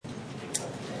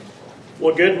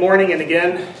Well, good morning, and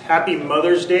again, happy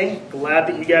Mother's Day. Glad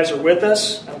that you guys are with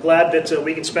us. I'm glad that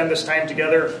we can spend this time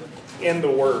together in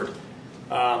the Word.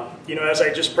 As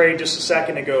I just prayed just a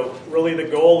second ago, really the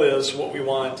goal is what we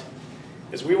want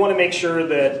to make sure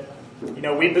that,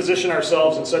 we position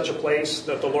ourselves in such a place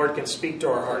that the Lord can speak to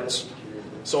our hearts.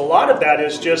 So a lot of that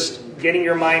is just getting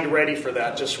your mind ready for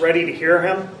that, just ready to hear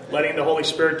Him, letting the Holy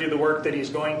Spirit do the work that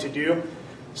He's going to do.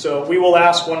 So we will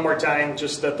ask one more time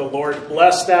just that the Lord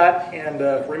bless that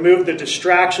and remove the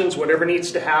distractions, whatever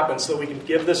needs to happen, so that we can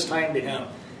give this time to Him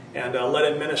and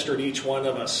let Him minister to each one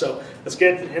of us. So let's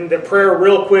get into prayer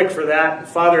real quick for that.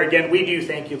 Father, again, we do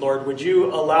thank you, Lord. Would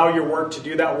you allow your word to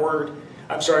do that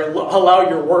allow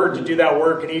your word to do that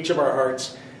work in each of our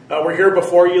hearts. We're here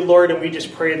before you, Lord, and we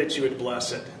just pray that you would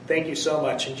bless it. Thank you so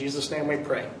much. In Jesus' name we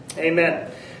pray. Amen.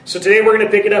 So today we're going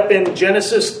to pick it up in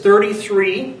Genesis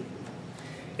 33.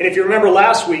 And if you remember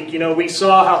last week, we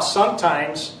saw how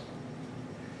sometimes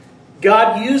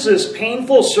God uses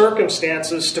painful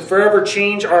circumstances to forever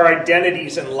change our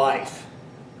identities in life.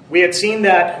 We had seen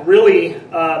that really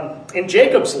in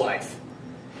Jacob's life.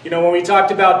 When we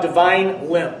talked about divine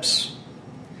limps.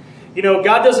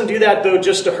 God doesn't do that, though,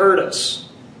 just to hurt us,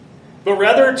 but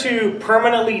rather to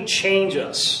permanently change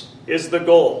us is the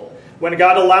goal. When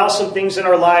God allows some things in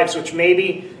our lives, which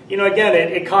maybe, again,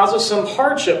 it causes some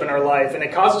hardship in our life, and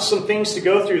it causes some things to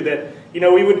go through that,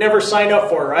 we would never sign up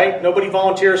for, right? Nobody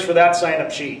volunteers for that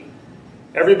sign-up sheet.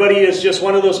 Everybody is just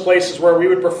one of those places where we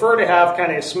would prefer to have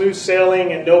kind of smooth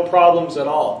sailing and no problems at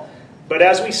all. But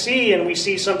as we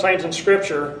see sometimes in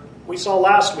Scripture, we saw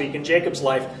last week in Jacob's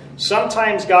life,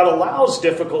 sometimes God allows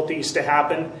difficulties to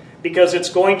happen because it's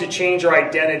going to change our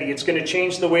identity. It's going to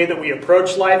change the way that we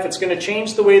approach life. It's going to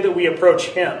change the way that we approach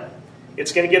Him.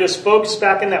 It's going to get us focused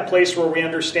back in that place where we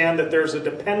understand that there's a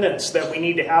dependence that we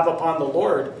need to have upon the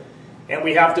Lord. And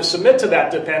we have to submit to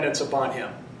that dependence upon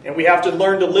Him. And we have to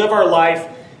learn to live our life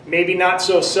maybe not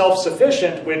so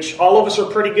self-sufficient, which all of us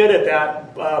are pretty good at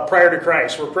that prior to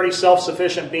Christ. We're pretty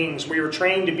self-sufficient beings. We were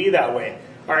trained to be that way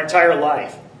our entire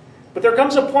life. But there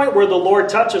comes a point where the Lord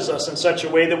touches us in such a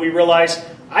way that we realize,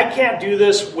 I can't do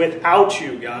this without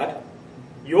you, God.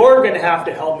 You're going to have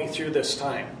to help me through this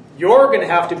time. You're going to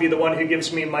have to be the one who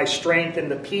gives me my strength and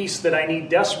the peace that I need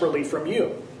desperately from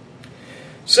you.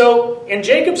 So, in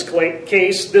Jacob's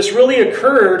case, this really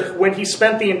occurred when he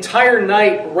spent the entire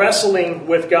night wrestling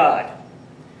with God.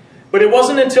 But it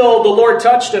wasn't until the Lord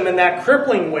touched him in that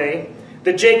crippling way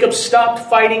that Jacob stopped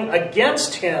fighting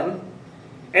against him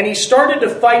and he started to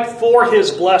fight for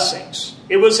his blessings.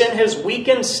 It was in his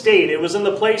weakened state. It was in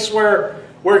the place where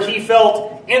he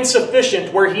felt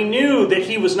insufficient, where he knew that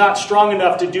he was not strong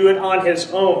enough to do it on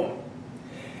his own.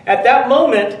 At that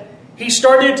moment, he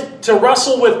started to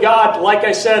wrestle with God, like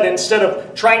I said, instead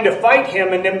of trying to fight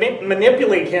Him and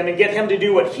manipulate Him and get Him to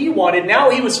do what he wanted. Now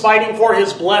he was fighting for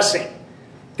his blessing.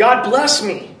 God, bless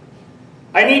me.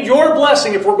 I need your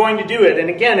blessing if we're going to do it. And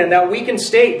again, in that weakened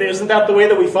state, isn't that the way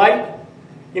that we fight?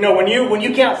 When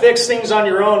you can't fix things on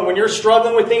your own, when you're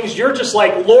struggling with things, you're just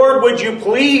like, Lord, would you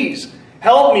please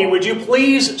help me? Would you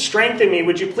please strengthen me?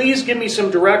 Would you please give me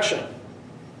some direction?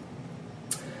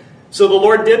 So the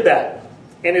Lord did that,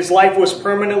 and his life was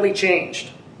permanently changed.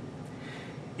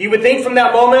 You would think from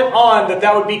that moment on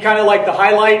that would be kind of like the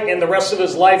highlight, and the rest of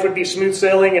his life would be smooth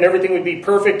sailing and everything would be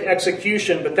perfect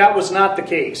execution, but that was not the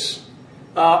case.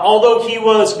 Although he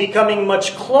was becoming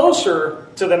much closer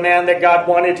to the man that God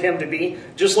wanted him to be,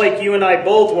 just like you and I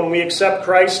both, when we accept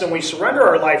Christ and we surrender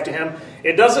our life to Him,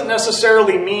 it doesn't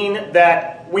necessarily mean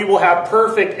that we will have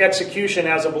perfect execution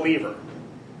as a believer.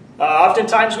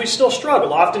 Oftentimes we still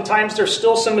struggle. Oftentimes there's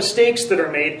still some mistakes that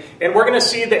are made, and we're going to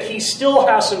see that he still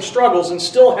has some struggles and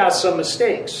still has some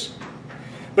mistakes.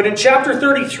 But in chapter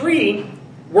 33,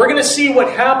 we're going to see what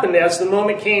happened as the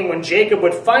moment came when Jacob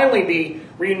would finally be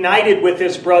reunited with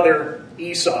his brother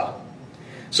Esau.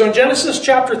 So in Genesis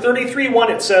chapter 33:1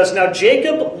 it says, Now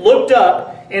Jacob looked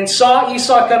up and saw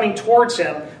Esau coming towards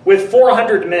him with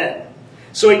 400 men.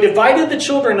 So he divided the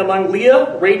children among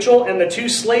Leah, Rachel, and the 2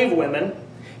 slave women.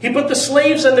 He put the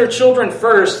slaves and their children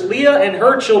first, Leah and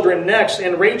her children next,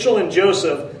 and Rachel and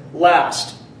Joseph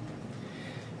last.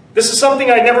 This is something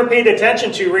I never paid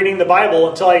attention to reading the Bible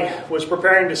until I was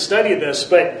preparing to study this,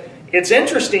 but it's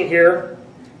interesting here.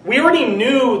 We already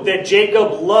knew that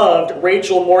Jacob loved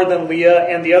Rachel more than Leah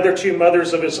and the other 2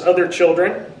 mothers of his other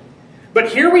children. But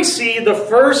here we see the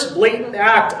first blatant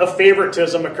act of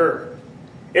favoritism occur.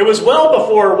 It was well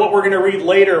before what we're going to read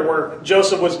later, where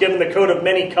Joseph was given the coat of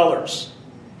many colors.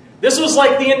 This was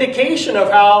like the indication of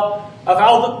how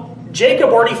Jacob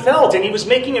already felt, and he was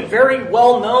making it very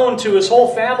well known to his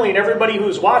whole family and everybody who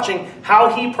was watching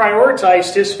how he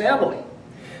prioritized his family.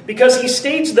 because he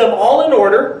staged them all in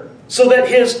order so that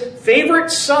his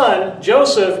favorite son,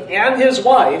 Joseph, and his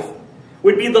wife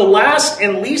would be the last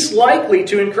and least likely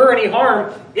to incur any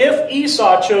harm if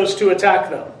Esau chose to attack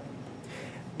them.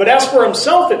 But as for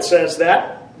himself, it says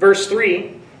that, verse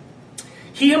 3,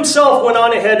 he himself went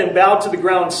on ahead and bowed to the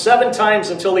ground 7 times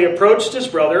until he approached his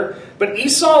brother. But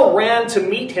Esau ran to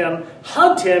meet him,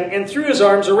 hugged him, and threw his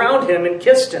arms around him and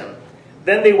kissed him.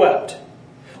 Then they wept.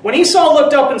 When Esau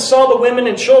looked up and saw the women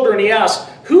and children, he asked,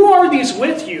 "Who are these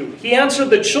with you?" He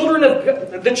answered, the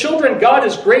children God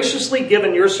has graciously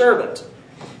given your servant."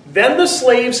 Then the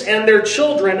slaves and their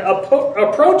children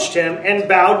approached him and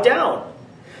bowed down.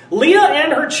 Leah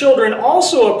and her children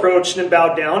also approached and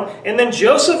bowed down, and then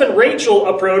Joseph and Rachel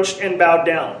approached and bowed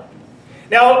down.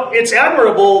 Now, it's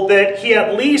admirable that he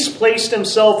at least placed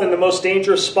himself in the most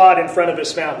dangerous spot in front of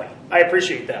his family. I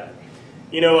appreciate that.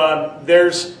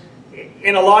 There's,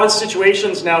 in a lot of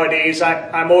situations nowadays,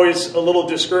 I'm always a little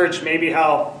discouraged maybe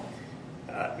how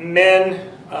men,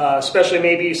 especially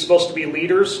maybe supposed to be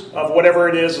leaders of whatever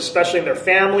it is, especially in their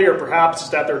family or perhaps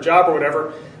it's at their job or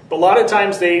whatever, but a lot of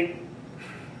times the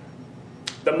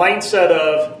mindset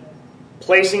of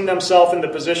placing themselves in the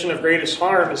position of greatest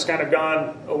harm has kind of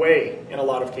gone away in a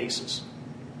lot of cases.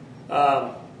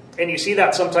 And you see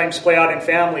that sometimes play out in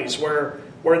families where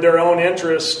their own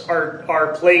interests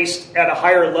are placed at a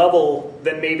higher level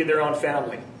than maybe their own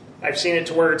family. I've seen it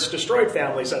to where it's destroyed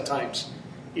families at times,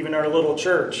 even our little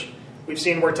church. We've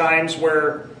seen times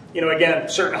where, again,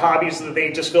 certain hobbies that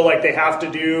they just feel like they have to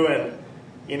do, and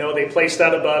they place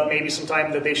that above maybe some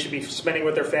time that they should be spending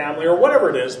with their family or whatever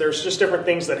it is. There's just different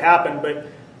things that happen. But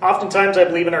oftentimes I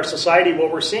believe in our society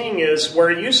what we're seeing is where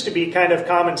it used to be kind of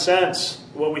common sense,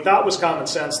 what we thought was common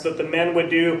sense, that the men would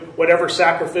do whatever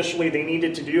sacrificially they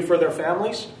needed to do for their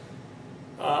families.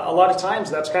 A lot of times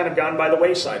that's kind of gone by the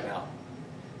wayside now.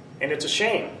 And it's a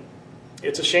shame.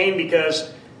 It's a shame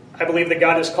because I believe that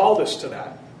God has called us to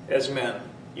that as men.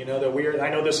 I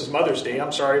know this is Mother's Day.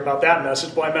 I'm sorry about that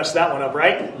message. Boy, I messed that one up,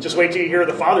 right? Just wait till you hear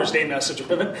the Father's Day message,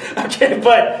 women. Okay,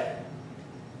 but,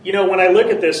 when I look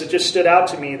at this, it just stood out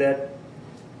to me that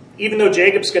even though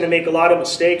Jacob's going to make a lot of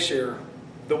mistakes here,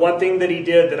 the one thing that he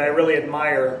did that I really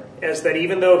admire is that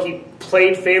even though he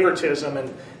played favoritism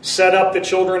and set up the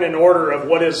children in order of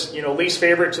what his, least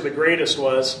favorite to the greatest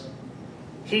was,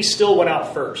 he still went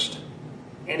out first.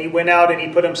 And he went out and he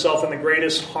put himself in the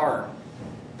greatest harm.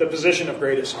 The position of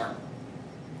greatest harm.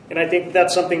 And I think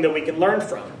that's something that we can learn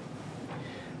from.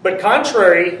 But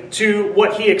contrary to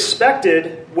what he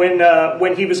expected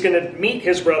when he was going to meet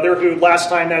his brother, who last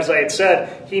time, as I had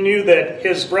said, he knew that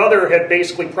his brother had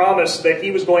basically promised that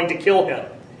he was going to kill him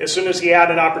as soon as he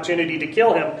had an opportunity to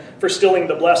kill him for stealing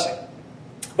the blessing.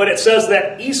 But it says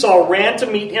that Esau ran to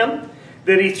meet him,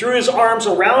 that he threw his arms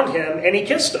around him, and he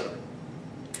kissed him.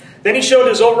 Then he showed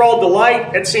his overall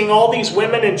delight at seeing all these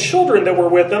women and children that were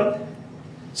with him,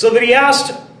 so that he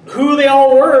asked who they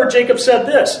all were. Jacob said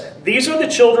this, "These are the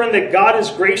children that God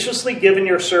has graciously given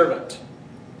your servant."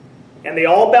 And they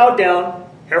all bowed down,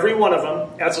 every one of them,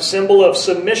 as a symbol of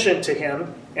submission to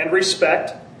him and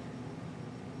respect.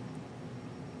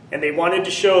 And they wanted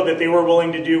to show that they were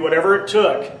willing to do whatever it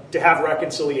took to have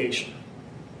reconciliation.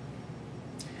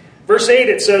 Verse 8,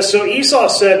 it says, "So Esau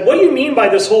said, 'What do you mean by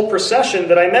this whole procession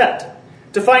that I met?'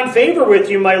 'To find favor with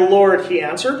you, my lord,' he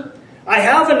answered. 'I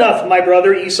have enough, my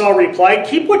brother,' Esau replied.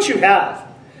 'Keep what you have.'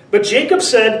 But Jacob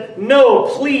said, 'No,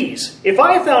 please. If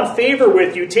I have found favor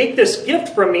with you, take this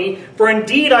gift from me, for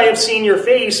indeed I have seen your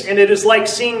face, and it is like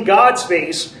seeing God's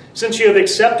face, since you have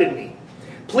accepted me.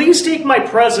 Please take my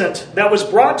present that was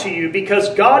brought to you, because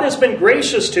God has been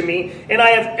gracious to me, and I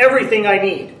have everything I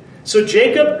need.' So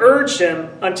Jacob urged him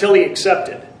until he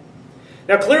accepted."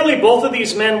 Now clearly both of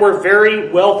these men were very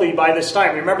wealthy by this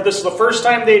time. Remember, this is the first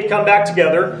time they'd come back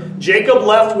together. Jacob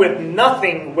left with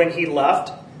nothing when he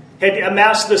left, had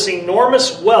amassed this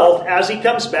enormous wealth as he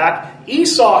comes back.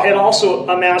 Esau had also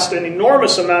amassed an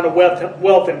enormous amount of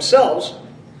wealth himself.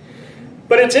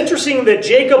 But it's interesting that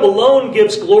Jacob alone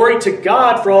gives glory to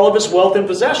God for all of his wealth and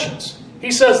possessions. He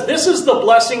says, "This is the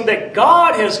blessing that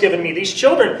God has given me. These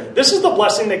children, this is the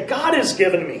blessing that God has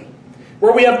given me."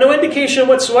 Where we have no indication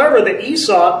whatsoever that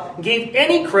Esau gave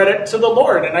any credit to the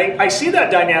Lord. And I see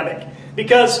that dynamic.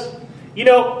 Because,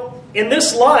 in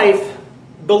this life,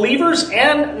 believers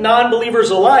and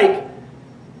non-believers alike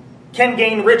can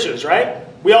gain riches, right?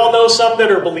 We all know some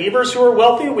that are believers who are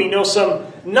wealthy. We know some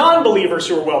non-believers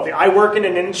who are wealthy. I work in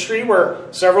an industry where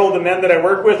several of the men that I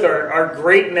work with are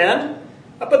great men.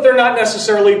 but they're not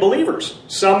necessarily believers.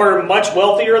 Some are much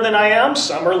wealthier than I am.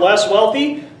 Some are less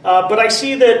wealthy. But I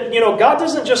see that, God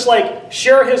doesn't just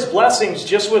share His blessings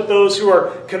just with those who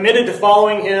are committed to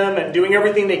following Him and doing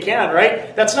everything they can,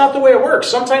 right? That's not the way it works.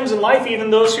 Sometimes in life, even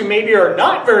those who maybe are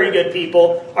not very good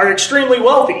people are extremely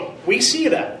wealthy. We see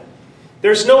that.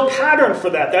 There's no pattern for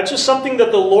that. That's just something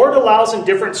that the Lord allows in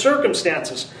different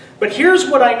circumstances. But here's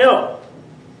what I know.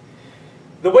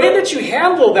 The way that you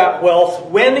handle that wealth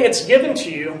when it's given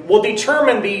to you will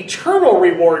determine the eternal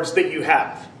rewards that you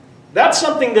have. That's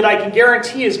something that I can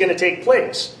guarantee is going to take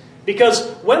place. Because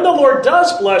when the Lord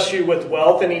does bless you with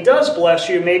wealth, and He does bless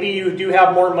you, maybe you do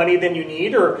have more money than you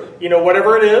need, or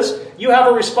whatever it is, you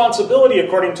have a responsibility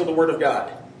according to the Word of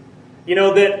God.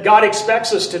 That God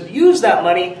expects us to use that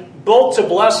money both to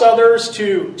bless others,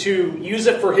 to use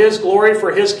it for His glory,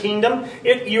 for His kingdom.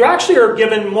 You actually are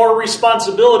given more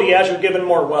responsibility as you're given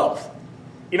more wealth.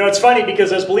 It's funny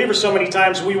because as believers so many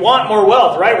times we want more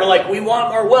wealth, right? We're like, we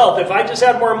want more wealth. If I just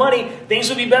had more money, things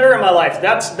would be better in my life.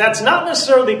 That's not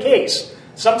necessarily the case.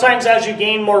 Sometimes as you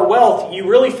gain more wealth, you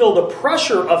really feel the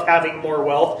pressure of having more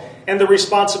wealth and the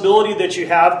responsibility that you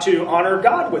have to honor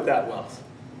God with that wealth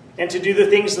and to do the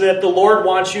things that the Lord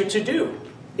wants you to do.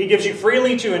 He gives you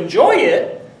freely to enjoy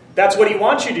it. That's what He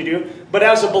wants you to do. But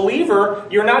as a believer,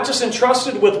 you're not just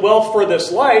entrusted with wealth for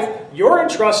this life. You're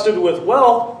entrusted with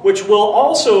wealth, which will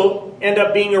also end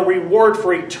up being a reward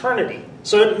for eternity.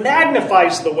 So it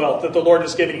magnifies the wealth that the Lord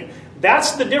has given you.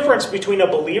 That's the difference between a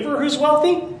believer who's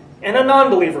wealthy and a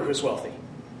non-believer who's wealthy.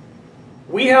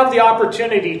 We have the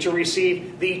opportunity to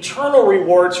receive the eternal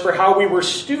rewards for how we were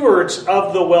stewards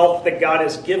of the wealth that God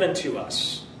has given to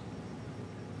us.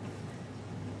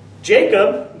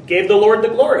 Jacob gave the Lord the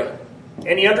glory.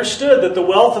 And he understood that the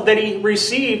wealth that he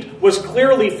received was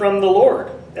clearly from the Lord,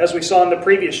 as we saw in the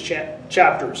previous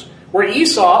chapters. Where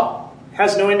Esau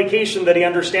has no indication that he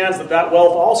understands that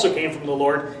wealth also came from the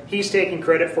Lord. He's taking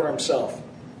credit for himself.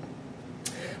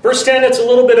 Verse 10, it's a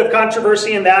little bit of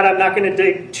controversy in that. I'm not going to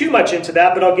dig too much into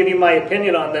that, but I'll give you my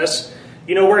opinion on this.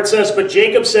 Where it says, "But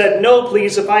Jacob said, 'No,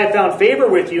 please, if I have found favor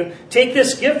with you, take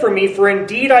this gift from me, for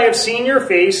indeed I have seen your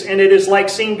face, and it is like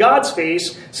seeing God's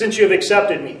face, since you have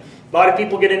accepted me.'" A lot of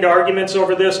people get into arguments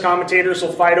over this. Commentators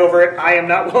will fight over it. I am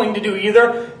not willing to do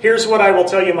either. Here's what I will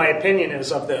tell you my opinion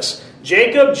is of this.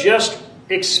 Jacob just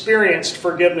experienced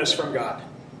forgiveness from God.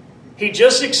 He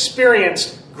just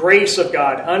experienced grace of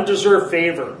God, undeserved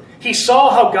favor. He saw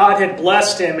how God had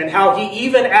blessed him and how he,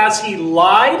 even as he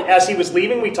lied, as he was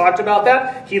leaving, we talked about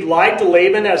that. He lied to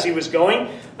Laban as he was going.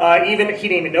 He didn't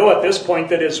even know at this point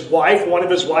that his wife, one of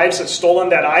his wives, had stolen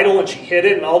that idol and she hid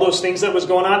it and all those things that was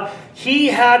going on. He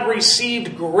had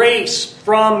received grace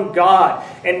from God.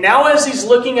 And now as he's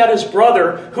looking at his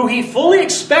brother, who he fully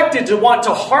expected to want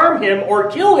to harm him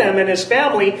or kill him and his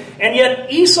family, and yet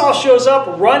Esau shows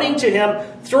up running to him,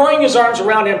 throwing his arms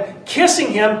around him,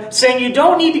 kissing him, saying, "You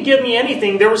don't need to give me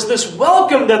anything." There was this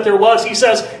welcome that there was. He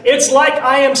says, "It's like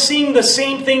I am seeing the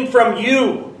same thing from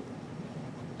you."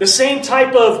 The same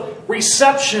type of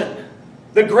reception.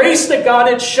 The grace that God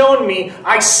had shown me,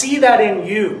 I see that in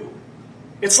you.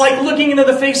 It's like looking into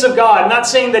the face of God. Not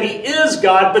saying that He is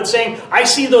God, but saying, I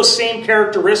see those same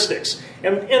characteristics.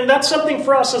 And that's something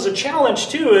for us as a challenge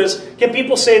too, is can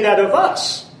people say that of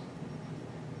us?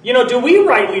 Do we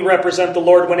rightly represent the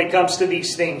Lord when it comes to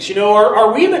these things?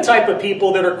 Are we the type of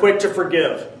people that are quick to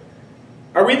forgive?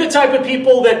 Are we the type of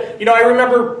people that, I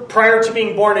remember prior to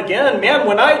being born again, man,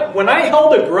 when I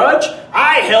held a grudge,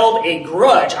 I held a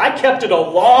grudge. I kept it a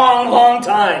long, long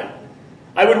time.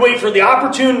 I would wait for the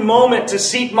opportune moment to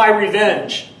seek my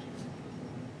revenge.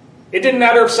 It didn't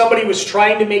matter if somebody was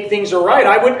trying to make things right.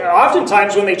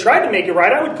 Oftentimes when they tried to make it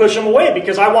right, I would push them away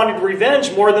because I wanted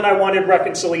revenge more than I wanted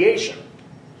reconciliation.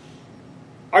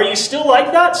 Are you still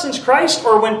like that since Christ?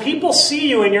 Or when people see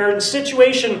you and you're in a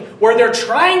situation where they're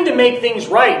trying to make things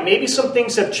right, maybe some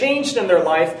things have changed in their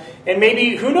life, and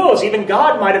maybe, who knows, even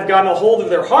God might have gotten a hold of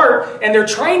their heart, and they're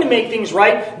trying to make things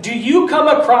right, do you come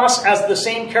across as the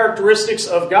same characteristics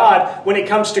of God when it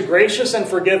comes to gracious and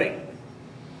forgiving?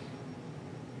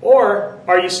 Or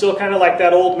are you still kind of like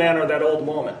that old man or that old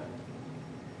woman?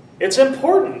 It's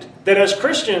important that as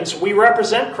Christians, we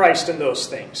represent Christ in those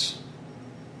things.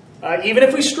 Even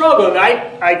if we struggle, and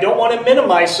I don't want to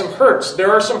minimize some hurts.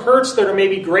 There are some hurts that are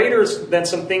maybe greater than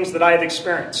some things that I have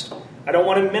experienced. I don't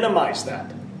want to minimize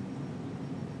that.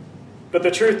 But the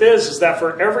truth is that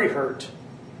for every hurt,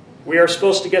 we are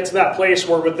supposed to get to that place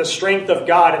where with the strength of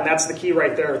God, and that's the key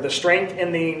right there, the strength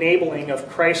and the enabling of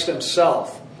Christ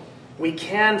Himself, we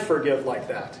can forgive like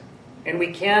that. And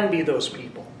we can be those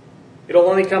people. It'll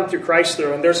only come through Christ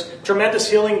through. And there's tremendous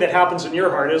healing that happens in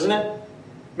your heart, isn't it?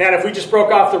 Man, if we just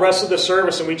broke off the rest of the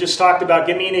service and we just talked about,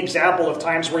 give me an example of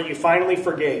times where you finally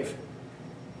forgave.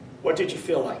 What did you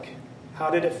feel like? How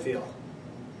did it feel?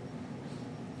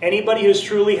 Anybody who's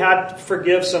truly had to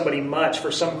forgive somebody much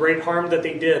for some great harm that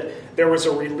they did, there was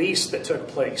a release that took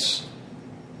place.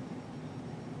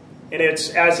 And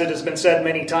it's, as it has been said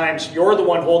many times, you're the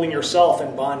one holding yourself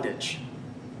in bondage.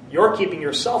 You're keeping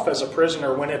yourself as a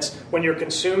prisoner when you're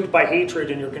consumed by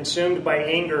hatred and you're consumed by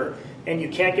anger and you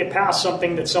can't get past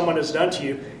something that someone has done to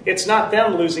you. It's not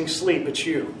them losing sleep, it's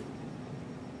you.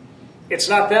 It's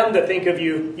not them that think of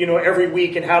you, every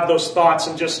week and have those thoughts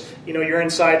and just, your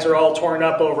insides are all torn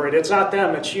up over it. It's not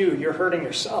them, it's you. You're hurting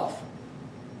yourself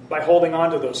by holding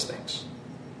on to those things.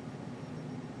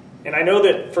 And I know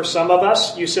that for some of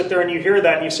us, you sit there and you hear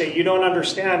that and you say, you don't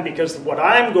understand because what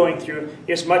I'm going through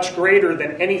is much greater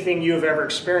than anything you have ever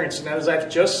experienced. And as I've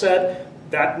just said,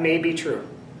 that may be true.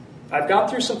 I've gone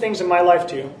through some things in my life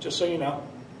too, just so you know.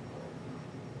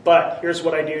 But here's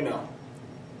what I do know.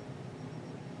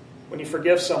 When you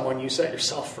forgive someone, you set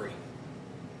yourself free.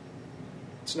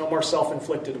 It's no more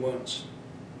self-inflicted wounds.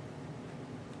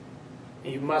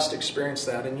 You must experience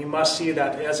that, and you must see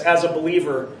that as a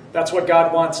believer. That's what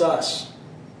God wants us.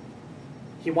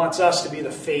 He wants us to be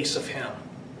the face of Him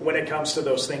when it comes to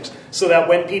those things. So that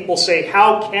when people say,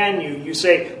 how can you? You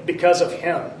say, because of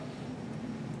Him.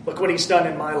 Look what He's done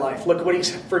in my life. Look what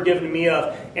He's forgiven me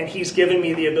of. And He's given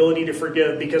me the ability to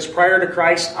forgive. Because prior to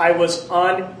Christ, I was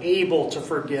unable to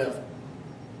forgive.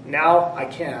 Now I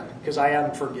can, because I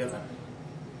am forgiven.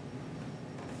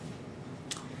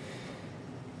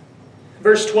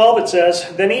 Verse 12 it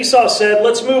says, Then Esau said,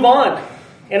 let's move on,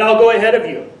 and I'll go ahead of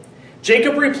you.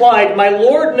 Jacob replied, My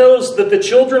Lord knows that the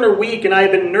children are weak, and I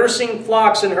have been nursing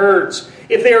flocks and herds.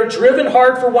 If they are driven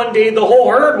hard for one day, the whole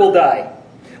herd will die.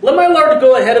 Let my Lord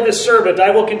go ahead of his servant.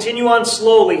 I will continue on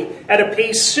slowly, at a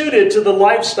pace suited to the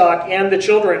livestock and the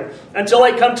children, until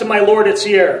I come to my Lord at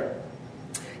Seir.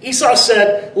 Esau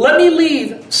said, Let me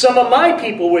leave some of my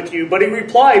people with you. But he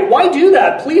replied, Why do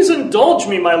that? Please indulge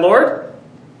me, my Lord.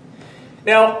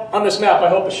 Now, on this map, I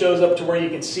hope it shows up to where you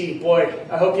can see. Boy,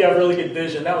 I hope you have really good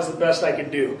vision. That was the best I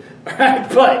could do. All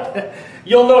right, but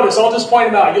you'll notice, I'll just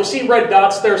point them out. You'll see red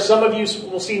dots there. Some of you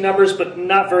will see numbers, but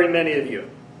not very many of you.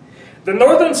 The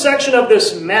northern section of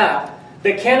this map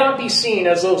that cannot be seen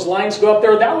as those lines go up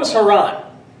there, that was Haran.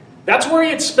 That's where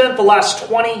he had spent the last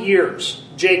 20 years,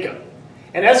 Jacob.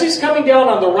 And as he's coming down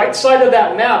on the right side of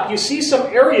that map, you see some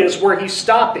areas where he's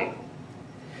stopping.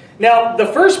 Now, the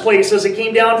first place as it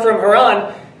came down from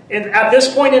Haran, and at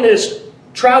this point in his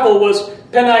travel, was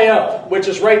Peniel, which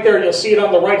is right there. You'll see it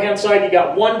on the right-hand side. You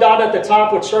got one dot at the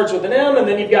top, which starts with an M, and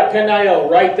then you've got Peniel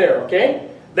right there, okay?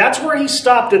 That's where he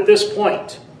stopped at this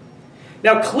point.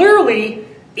 Now, clearly,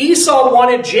 Esau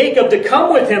wanted Jacob to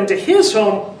come with him to his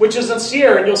home, which is in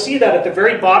Seir, and you'll see that at the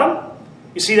very bottom.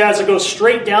 You see that as it goes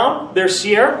straight down, there's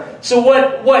Seir. So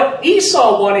what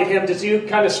Esau wanted him to do,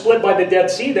 kind of split by the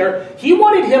Dead Sea there, he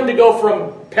wanted him to go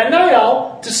from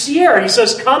Peniel to Seir. He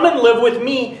says, come and live with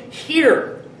me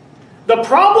here. The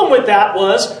problem with that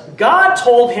was God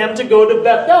told him to go to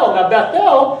Bethel. Now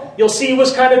Bethel, you'll see,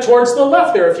 was kind of towards the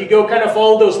left there. If you go kind of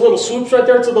follow those little swoops right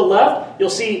there to the left, you'll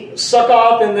see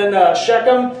Succoth and then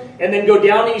Shechem, and then go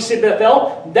down and you see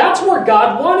Bethel. That's where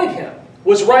God wanted him,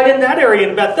 was right in that area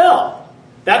in Bethel.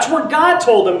 That's where God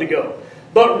told him to go.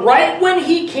 But right when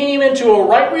he came into a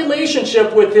right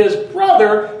relationship with his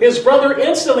brother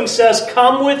instantly says,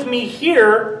 come with me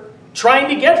here, trying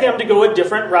to get him to go a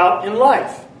different route in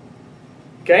life.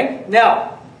 Okay?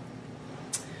 Now,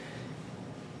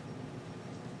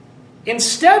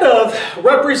 instead of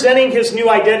representing his new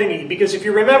identity, because if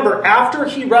you remember, after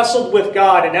he wrestled with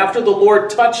God and after the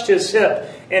Lord touched his hip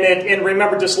and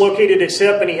remember dislocated his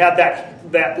hip and he had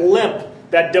that limp,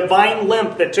 that divine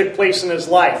limp that took place in his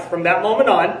life. From that moment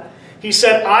on, he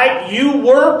said, you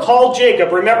were called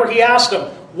Jacob. Remember, he asked him,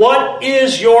 what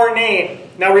is your name?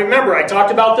 Now remember, I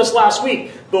talked about this last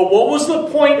week. But what was the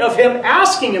point of him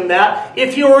asking him that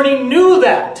if he already knew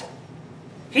that?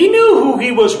 He knew who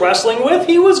he was wrestling with.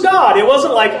 He was God. It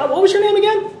wasn't like, what was your name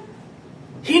again?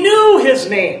 He knew his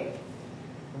name.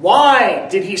 Why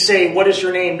did he say, what is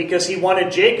your name? Because he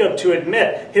wanted Jacob to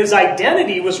admit his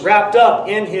identity was wrapped up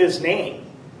in his name.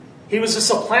 He was a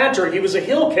supplanter. He was a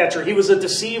hill catcher. He was a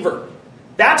deceiver.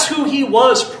 That's who he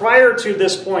was prior to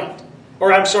this point.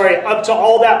 Or up to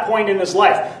all that point in his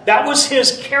life. That was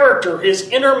his character, his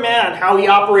inner man, how he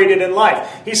operated in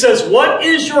life. He says, what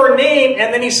is your name?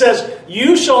 And then he says,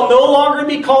 you shall no longer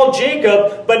be called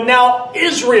Jacob, but now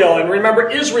Israel. And remember,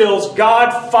 Israel's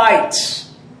God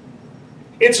fights.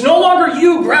 It's no longer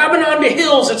you grabbing onto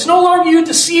hills. It's no longer you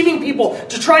deceiving people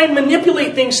to try and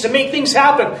manipulate things to make things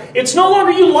happen. It's no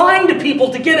longer you lying to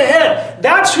people to get ahead.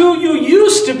 That's who you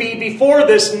used to be before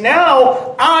this.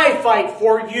 Now I fight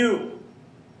for you.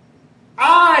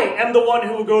 I am the one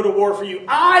who will go to war for you.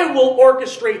 I will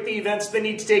orchestrate the events that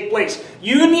need to take place.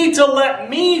 You need to let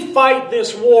me fight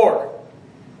this war.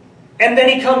 And then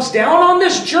he comes down on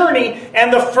this journey,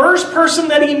 and the first person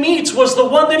that he meets was the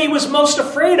one that he was most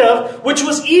afraid of, which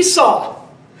was Esau.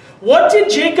 What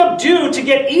did Jacob do to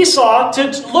get Esau to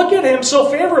look at him so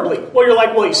favorably? Well, you're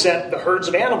like, well, he sent the herds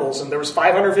of animals, and there was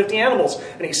 550 animals,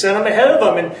 and he sent them ahead of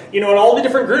them, and in all the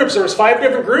different groups, there was 5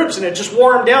 different groups, and it just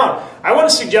wore him down. I want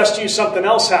to suggest to you something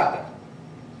else happened.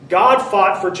 God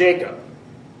fought for Jacob,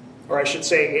 or I should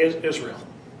say Israel.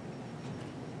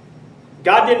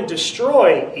 God didn't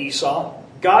destroy Esau.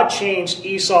 God changed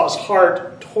Esau's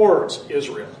heart towards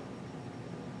Israel.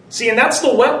 See, and that's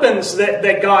the weapons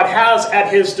that God has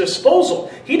at his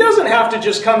disposal. He doesn't have to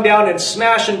just come down and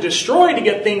smash and destroy to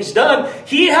get things done.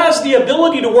 He has the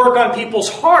ability to work on people's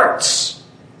hearts.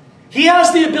 He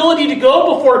has the ability to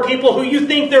go before people who you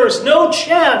think there is no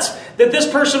chance that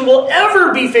this person will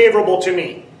ever be favorable to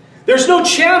me. There's no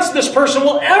chance this person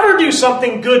will ever do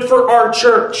something good for our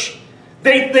church.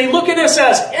 They look at us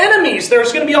as enemies.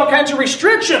 There's going to be all kinds of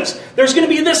restrictions. There's going to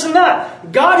be this and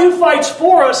that. God who fights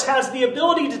for us has the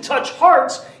ability to touch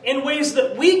hearts in ways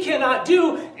that we cannot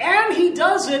do. And he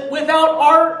does it without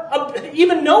our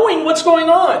even knowing what's going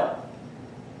on.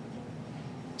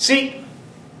 See,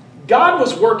 God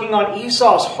was working on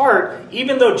Esau's heart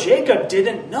even though Jacob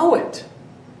didn't know it.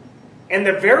 And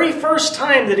the very first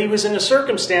time that he was in a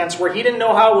circumstance where he didn't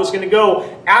know how it was going to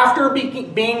go, after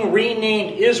being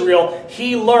renamed Israel,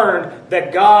 he learned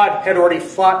that God had already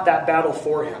fought that battle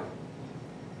for him.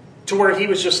 To where he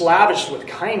was just lavished with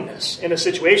kindness in a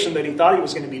situation that he thought he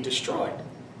was going to be destroyed.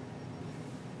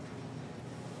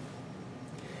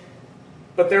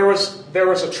 But there was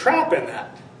a trap in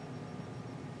that.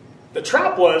 The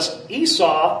trap was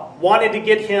Esau wanted to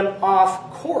get him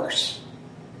off course.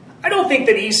 I don't think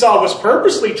that Esau was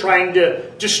purposely trying to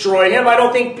destroy him. I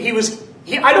don't think he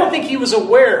was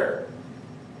aware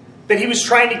that he was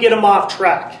trying to get him off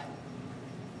track.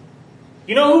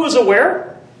 You know who was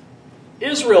aware?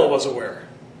 Israel was aware.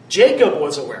 Jacob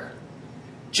was aware.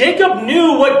 Jacob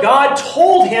knew what God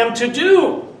told him to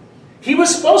do. He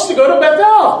was supposed to go to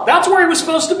Bethel. That's where he was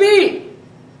supposed to be.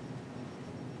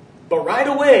 But right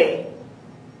away,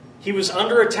 he was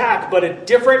under attack, but a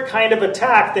different kind of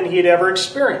attack than he had ever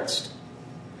experienced.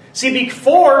 See,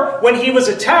 before, when he was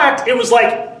attacked, it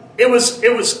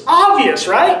was obvious,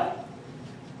 right?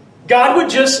 God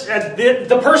would just,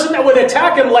 the person that would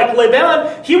attack him, like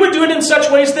Laban, he would do it in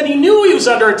such ways that he knew he was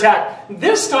under attack.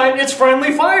 This time, it's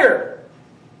friendly fire.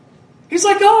 He's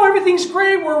like, oh, everything's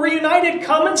great, we're reunited,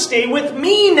 come and stay with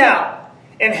me now.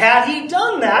 And had he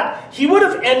done that, he would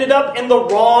have ended up in the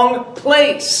wrong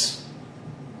place.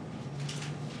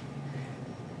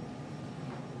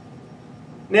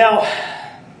 Now,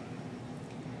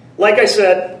 like I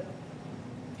said,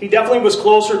 he definitely was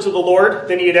closer to the Lord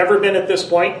than he had ever been at this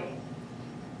point,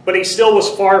 but he still was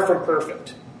far from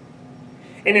perfect.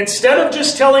 And instead of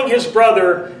just telling his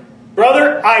brother,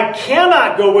 I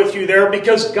cannot go with you there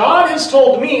because God has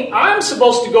told me I'm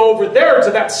supposed to go over there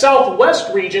to that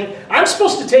southwest region. I'm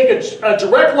supposed to take a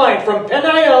direct line from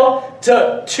Peniel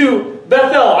to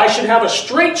Bethel. I should have a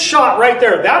straight shot right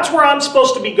there. That's where I'm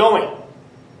supposed to be going.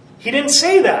 He didn't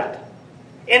say that.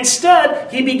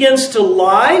 Instead, he begins to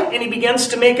lie and he begins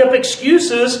to make up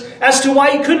excuses as to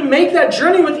why he couldn't make that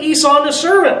journey with Esau and his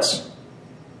servants.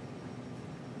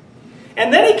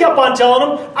 And then he kept on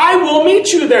telling them, I will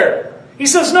meet you there. He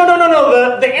says, no.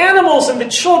 The animals and the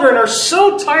children are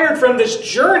so tired from this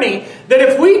journey that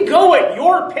if we go at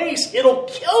your pace, it'll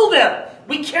kill them.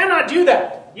 We cannot do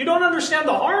that. You don't understand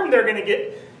the harm they're going to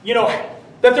get,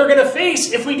 that they're going to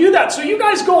face if we do that. So you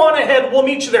guys go on ahead, we'll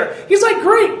meet you there. He's like,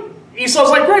 great. Esau's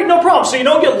like, great, no problem. So you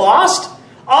don't get lost?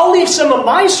 I'll leave some of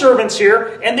my servants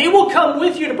here, and they will come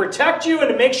with you to protect you and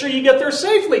to make sure you get there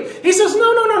safely. He says,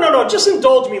 no, just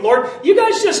indulge me, Lord. You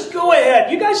guys just go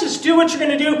ahead. You guys just do what you're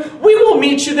going to do. We will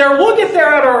meet you there. We'll get there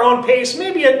at our own pace,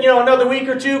 maybe another week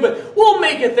or two, but we'll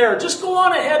make it there. Just go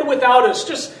on ahead without us.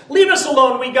 Just leave us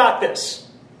alone. We got this.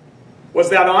 Was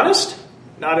that honest?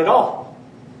 Not at all.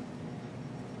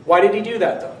 Why did he do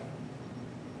that, though?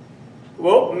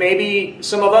 Well, maybe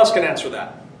some of us can answer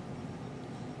that.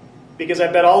 Because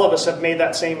I bet all of us have made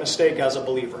that same mistake as a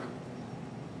believer.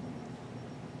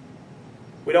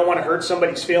 We don't want to hurt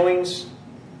somebody's feelings.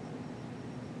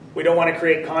 We don't want to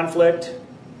create conflict.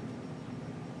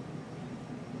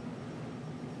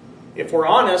 If we're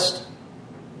honest,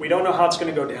 We don't know how it's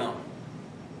going to go down.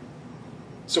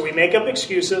 So we make up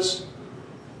excuses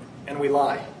and we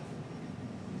lie.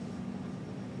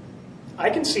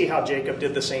 I can see how Jacob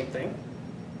did the same thing.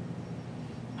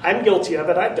 I'm guilty of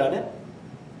it. I've done it.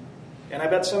 And I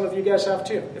bet some of you guys have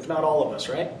too, if not all of us,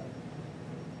 right?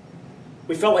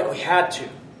 We felt like we had to.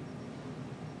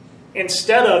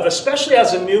 Instead of, especially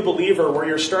as a new believer, where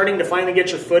you're starting to finally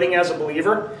get your footing as a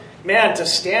believer, man, to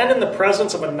stand in the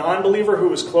presence of a non-believer who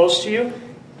was close to you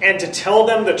and to tell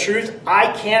them the truth,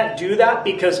 I can't do that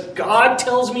because God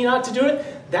tells me not to do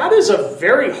it, that is a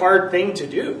very hard thing to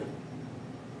do.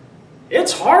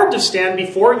 It's hard to stand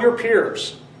before your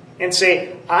peers and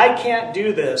say, I can't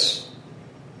do this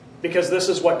because this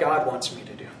is what God wants me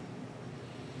to do.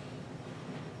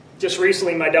 Just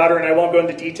recently, my daughter, and I won't go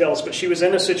into details, but she was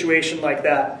in a situation like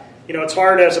that. You know, it's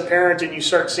hard as a parent and you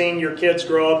start seeing your kids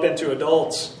grow up into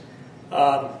adults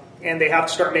and they have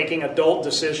to start making adult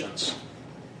decisions.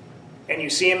 And you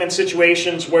see them in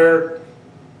situations where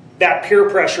that peer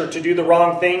pressure to do the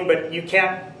wrong thing, but you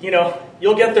can't,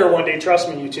 you'll get there one day, trust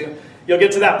me, you two. You'll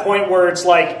get to that point where it's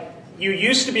like, you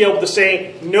used to be able to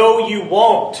say, no, you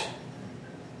won't.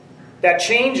 That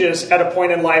changes at a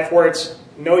point in life where it's,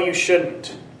 no, you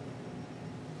shouldn't.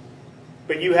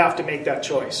 But you have to make that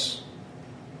choice.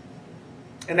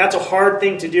 And that's a hard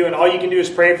thing to do, and all you can do is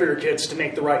pray for your kids to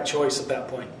make the right choice at that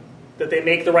point. That they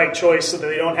make the right choice so that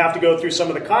they don't have to go through some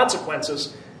of the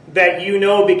consequences that you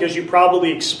know because you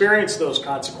probably experienced those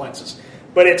consequences.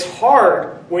 But it's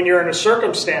hard when you're in a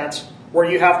circumstance where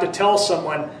you have to tell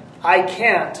someone, I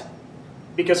can't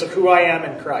because of who I am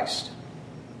in Christ.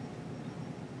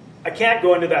 I can't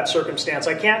go into that circumstance.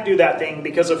 I can't do that thing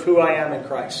because of who I am in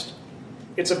Christ.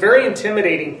 It's a very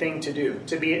intimidating thing to do,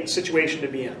 situation to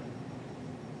be in.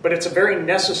 But it's a very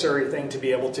necessary thing to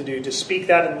be able to do, to speak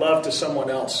that in love to someone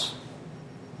else.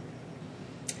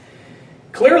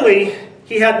 Clearly,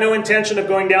 he had no intention of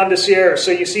going down to Seir.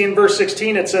 So you see in verse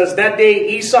 16, it says, that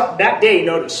day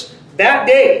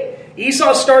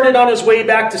Esau started on his way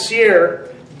back to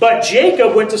Seir, but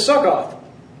Jacob went to Succoth.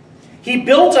 He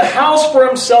built a house for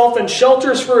himself and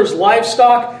shelters for his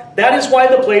livestock. That is why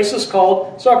the place is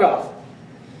called Succoth.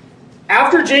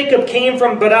 After Jacob came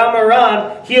from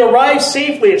Padan-aram, he arrived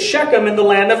safely at Shechem in the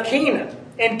land of Canaan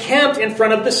and camped in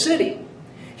front of the city.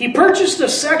 He purchased a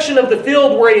section of the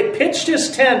field where he had pitched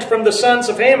his tent from the sons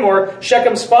of Hamor,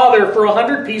 Shechem's father, for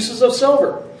 100 pieces of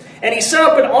silver. And he set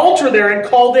up an altar there and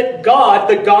called it God,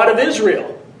 the God of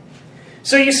Israel.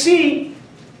 So you see,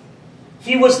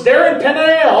 he was there in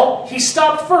Peniel. He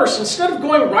stopped first. Instead of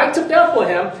going right to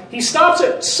Bethlehem, he stops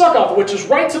at Succoth, which is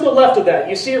right to the left of that.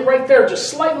 You see it right there, just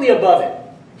slightly above it.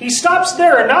 He stops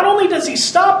there, and not only does he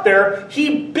stop there,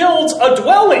 he builds a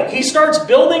dwelling. He starts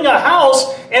building a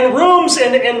house and rooms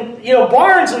and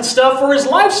barns and stuff for his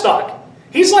livestock.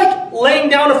 He's like laying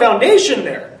down a foundation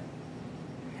there.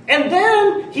 And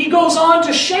then he goes on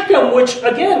to Shechem, which,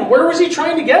 again, where was he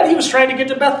trying to get? He was trying to get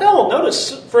to Bethel.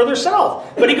 Notice, further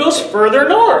south. But he goes further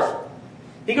north.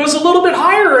 He goes a little bit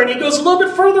higher, and he goes a little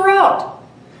bit further out.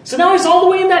 So now he's all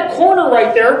the way in that corner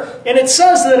right there. And it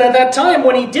says that at that time,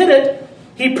 when he did it,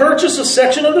 he purchased a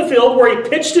section of the field where he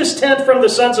pitched his tent from the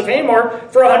sons of Hamor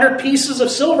for 100 pieces of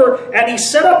silver. And he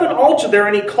set up an altar there,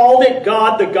 and he called it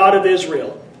God, the God of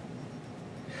Israel.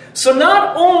 So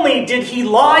not only did he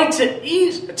lie to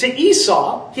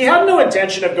Esau, he had no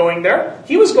intention of going there.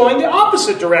 He was going the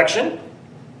opposite direction.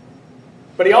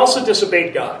 But he also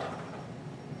disobeyed God.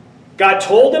 God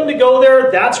told him to go there.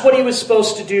 That's what he was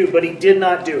supposed to do, but he did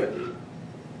not do it.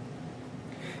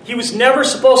 He was never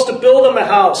supposed to build him a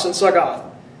house in Succoth.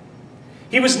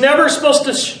 He was never supposed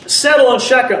to settle in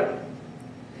Shechem.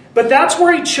 But that's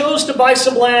where he chose to buy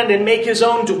some land and make his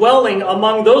own dwelling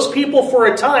among those people for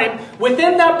a time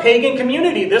within that pagan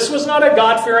community. This was not a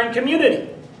God-fearing community.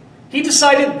 He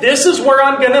decided, this is where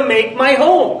I'm going to make my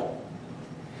home.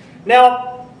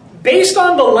 Now, based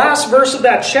on the last verse of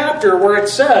that chapter where it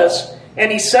says,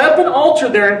 and he set up an altar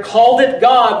there and called it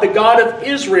God, the God of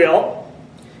Israel.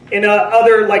 In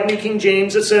other, like New King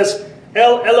James, it says,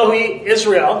 El Elohi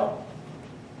Israel.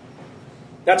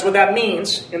 That's what that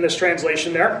means in this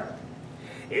translation there.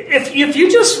 If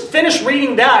you just finish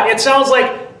reading that, it sounds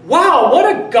like, wow, what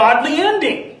a godly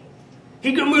ending.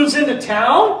 He moves into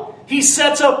town. He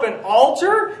sets up an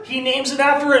altar. He names it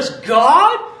after his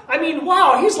God. I mean,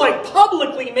 wow, he's like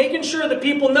publicly making sure that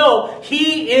people know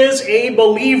he is a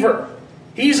believer.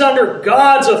 He's under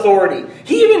God's authority.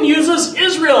 He even uses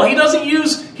Israel. He doesn't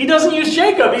use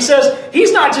Jacob. He says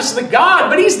he's not just the God,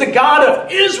 but he's the God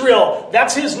of Israel.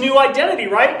 That's his new identity,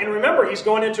 right? And remember, he's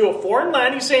going into a foreign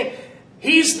land. He's saying,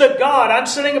 He's the God. I'm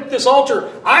setting up this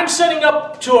altar. I'm setting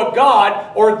up to a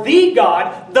God, or the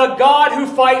God who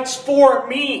fights for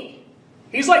me.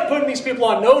 He's like putting these people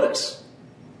on notice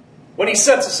when he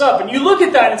sets us up. And you look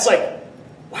at that and it's like,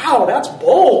 wow, that's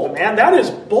bold, man. That is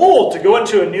bold to go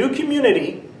into a new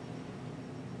community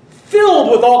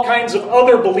filled with all kinds of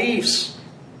other beliefs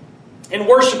and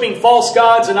worshiping false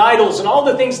gods and idols and all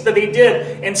the things that they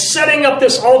did, and setting up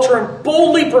this altar and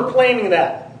boldly proclaiming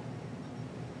that.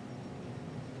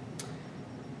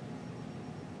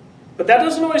 But that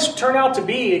doesn't always turn out to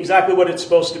be exactly what it's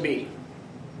supposed to be.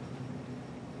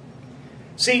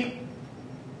 See,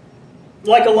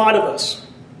 like a lot of us,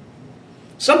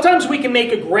 sometimes we can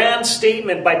make a grand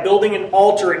statement by building an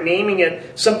altar and naming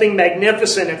it something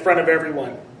magnificent in front of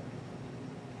everyone.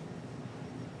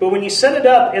 But when you set it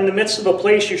up in the midst of a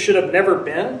place you should have never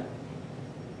been,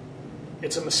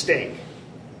 it's a mistake.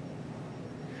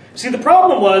 See, the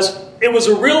problem was, it was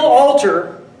a real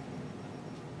altar,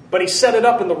 but he set it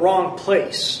up in the wrong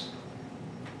place.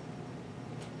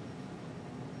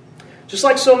 Just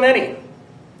like so many.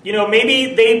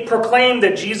 Maybe they proclaim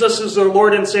that Jesus is their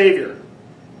Lord and Savior.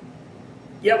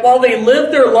 Yet while they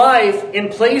live their life in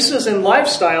places and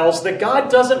lifestyles that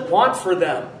God doesn't want for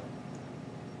them.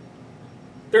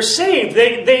 They're saved.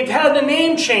 They've had a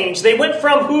name change. They went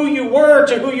from who you were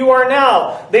to who you are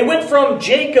now. They went from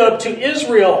Jacob to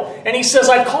Israel. And he says,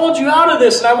 I called you out of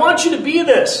this and I want you to be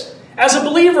this. As a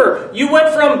believer, you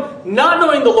went from not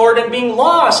knowing the Lord and being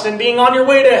lost and being on your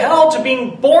way to hell to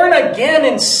being born again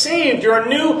and saved. You're a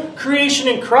new creation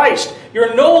in Christ.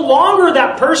 You're no longer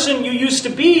that person you used to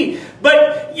be.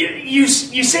 But you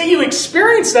say you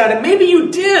experienced that, and maybe you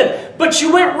did. But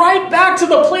you went right back to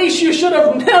the place you should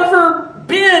have never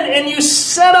been, and you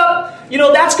set up,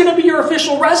 that's going to be your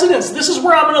official residence. This is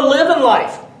where I'm going to live in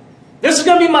life. This is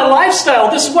going to be my lifestyle.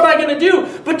 This is what I'm going to do.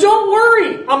 But don't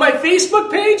worry. On my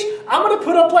Facebook page, I'm going to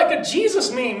put up like a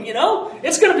Jesus meme,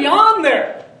 It's going to be on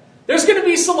there. There's going to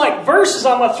be some verses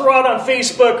I'm going to throw out on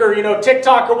Facebook or,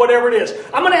 TikTok or whatever it is.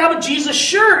 I'm going to have a Jesus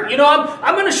shirt.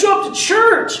 I'm going to show up to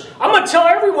church. I'm going to tell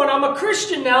everyone I'm a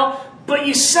Christian now. But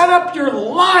you set up your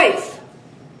life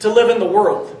to live in the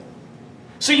world.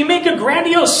 So you make a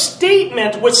grandiose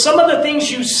statement with some of the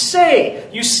things you say.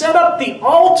 You set up the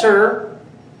altar,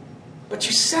 but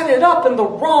you set it up in the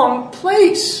wrong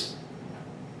place.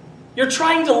 You're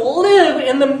trying to live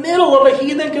in the middle of a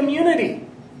heathen community.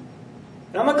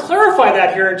 And I'm going to clarify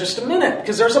that here in just a minute,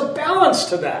 because there's a balance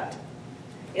to that.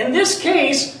 In this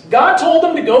case, God told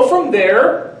him to go from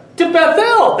there to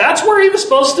Bethel. That's where he was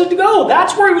supposed to go.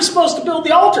 That's where he was supposed to build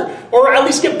the altar. Or at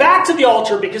least get back to the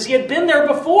altar, because he had been there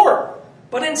before.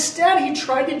 But instead, he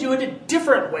tried to do it a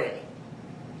different way.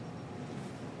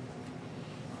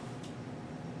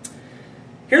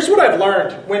 Here's what I've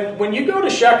learned. When you go to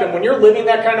Shechem, when you're living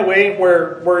that kind of way,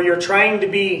 where you're trying to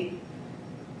be,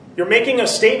 you're making a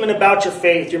statement about your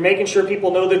faith, you're making sure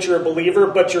people know that you're a believer,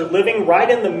 but you're living right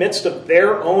in the midst of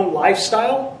their own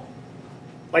lifestyle,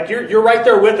 like you're right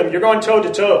there with them. You're going toe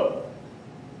to toe.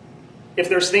 If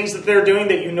there's things that they're doing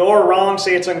that you know are wrong,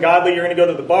 say it's ungodly, you're going to go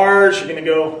to the bars, you're going to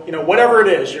go, whatever it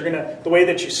is, the way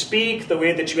that you speak, the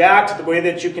way that you act, the way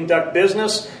that you conduct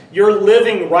business, you're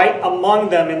living right among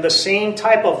them in the same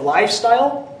type of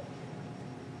lifestyle.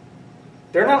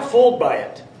 They're not fooled by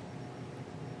it.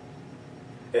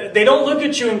 They don't look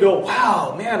at you and go,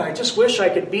 wow, man, I just wish I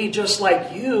could be just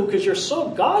like you because you're so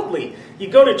godly. You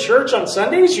go to church on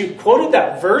Sundays, you quoted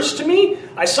that verse to me.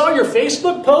 I saw your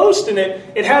Facebook post and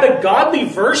it had a godly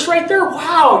verse right there.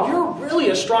 Wow, you're really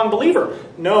a strong believer.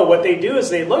 No, what they do is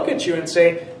they look at you and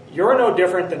say, you're no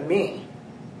different than me.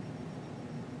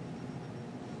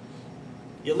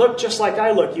 You look just like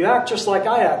I look. You act just like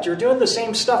I act. You're doing the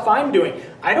same stuff I'm doing.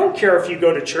 I don't care if you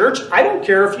go to church. I don't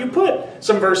care if you put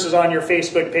some verses on your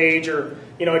Facebook page or,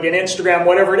 again, Instagram,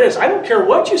 whatever it is. I don't care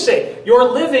what you say. You're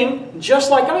living just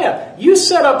like I am. You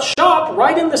set up shop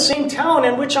right in the same town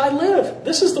in which I live.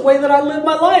 This is the way that I live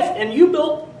my life. And you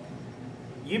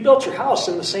built your house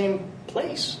in the same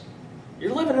place.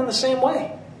 You're living in the same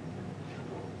way.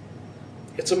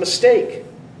 It's a mistake.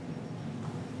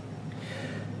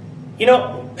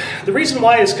 The reason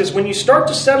why is because when you start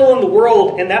to settle in the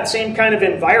world in that same kind of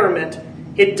environment,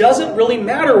 it doesn't really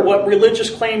matter what religious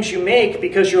claims you make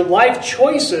because your life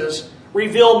choices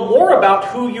reveal more about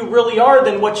who you really are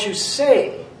than what you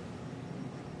say.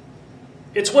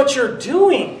 It's what you're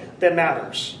doing that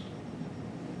matters.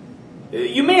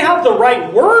 You may have the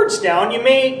right words down. You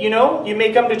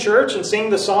may come to church and sing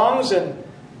the songs and,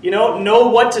 know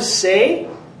what to say.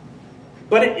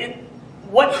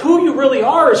 But who you really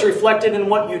are is reflected in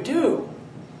what you do.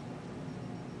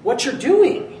 What you're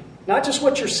doing, not just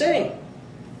what you're saying.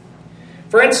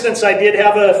 For instance, I did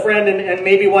have a friend, and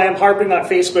maybe why I'm harping on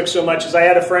Facebook so much is I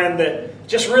had a friend that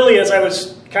just really, as I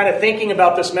was kind of thinking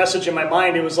about this message in my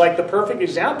mind, it was like the perfect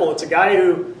example. It's a guy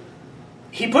who,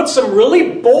 he puts some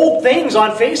really bold things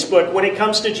on Facebook when it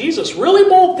comes to Jesus. Really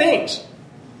bold things.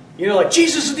 You know, like,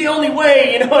 Jesus is the only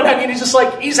way, you know what I mean? He's just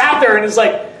like, he's out there, and it's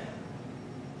like,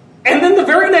 and then the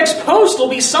very next post will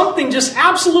be something just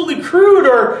absolutely crude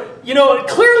or, you know,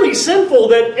 clearly sinful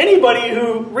that anybody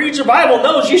who reads your Bible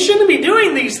knows you shouldn't be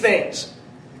doing these things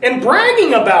and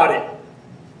bragging about it.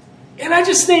 And I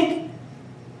just think,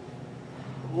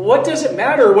 what does it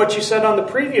matter what you said on the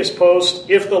previous post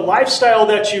if the lifestyle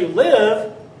that you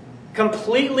live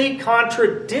completely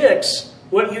contradicts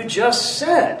what you just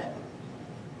said?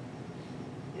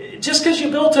 Just because you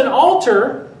built an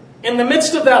altar in the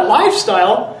midst of that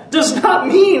lifestyle does not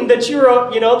mean that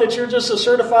you're just a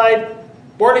certified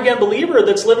born-again believer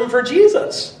that's living for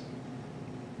Jesus.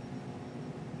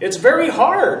 It's very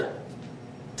hard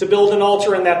to build an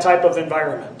altar in that type of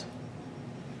environment.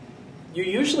 You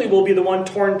usually will be the one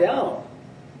torn down.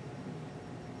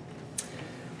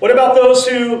 What about those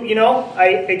who,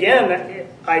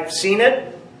 I've seen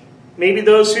it. Maybe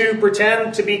those who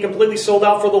pretend to be completely sold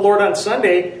out for the Lord on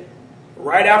Sunday,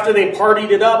 right after they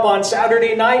partied it up on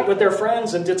Saturday night with their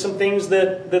friends and did some things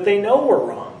that they know were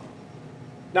wrong.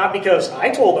 Not because I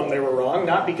told them they were wrong,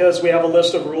 not because we have a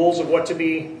list of rules of what to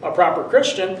be a proper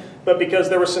Christian, but because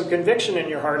there was some conviction in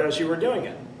your heart as you were doing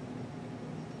it.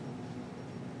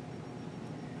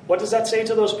 What does that say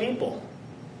to those people?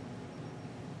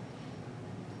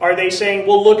 Are they saying,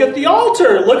 well, look at the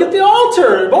altar, look at the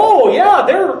altar. Oh, yeah,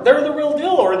 they're the real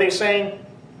deal. Or are they saying,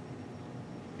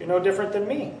 you're no different than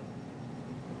me?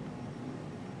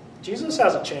 Jesus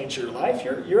hasn't changed your life.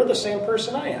 You're the same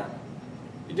person I am.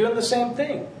 You're doing the same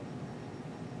thing.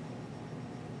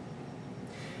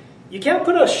 You can't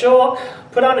put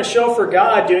on a show for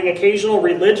God doing occasional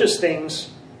religious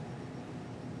things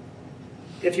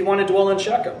if you want to dwell in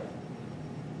Shechem.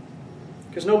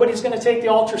 Because nobody's going to take the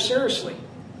altar seriously.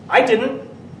 I didn't.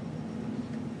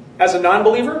 As a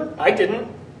non-believer, I didn't.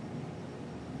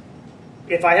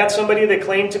 If I had somebody that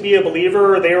claimed to be a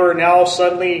believer, or they were now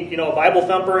suddenly, a Bible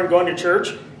thumper and going to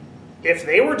church, if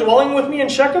they were dwelling with me in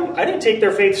Shechem, I didn't take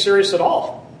their faith serious at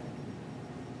all.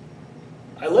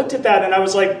 I looked at that and I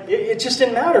was like, it just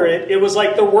didn't matter. It was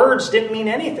like the words didn't mean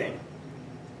anything.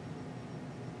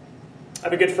 I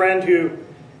have a good friend who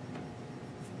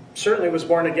certainly was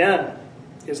born again.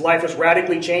 His life was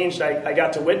radically changed. I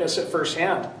got to witness it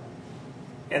firsthand.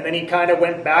 And then he kind of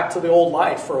went back to the old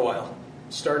life for a while.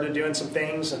 Started doing some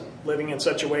things and living in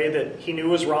such a way that he knew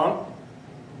was wrong.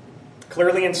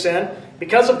 Clearly in sin.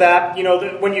 Because of that,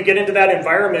 when you get into that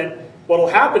environment, what will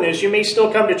happen is you may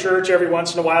still come to church every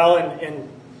once in a while and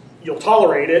you'll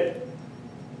tolerate it.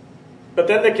 But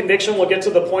then the conviction will get to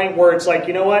the point where it's like,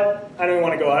 you know what? I don't even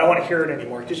want to go. I don't want to hear it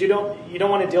anymore. Because you don't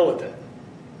want to deal with it.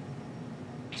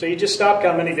 So you just stop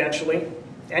coming eventually.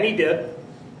 And he did.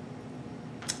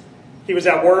 He was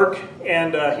at work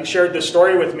and he shared this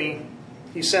story with me.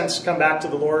 He's since come back to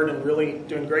the Lord and really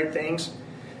doing great things.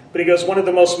 But he goes, one of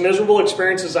the most miserable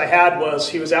experiences I had was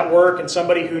he was at work and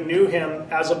somebody who knew him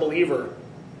as a believer,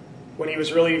 when he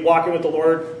was really walking with the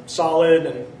Lord solid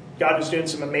and God was doing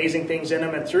some amazing things in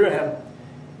him and through him,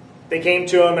 they came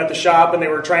to him at the shop and they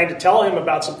were trying to tell him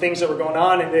about some things that were going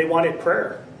on and they wanted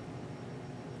prayer.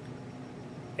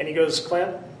 And he goes,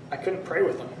 Clint, I couldn't pray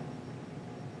with them.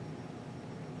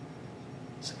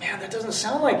 I said, man, that doesn't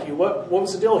sound like you. What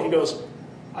was the deal? He goes,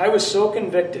 I was so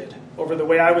convicted over the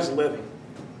way I was living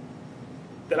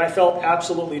that I felt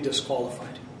absolutely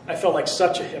disqualified. I felt like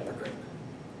such a hypocrite.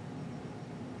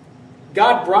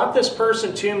 God brought this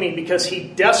person to me because he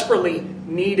desperately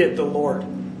needed the Lord.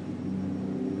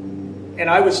 And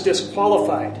I was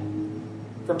disqualified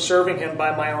from serving him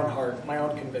by my own heart, my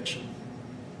own conviction.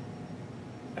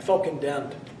 I felt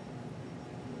condemned.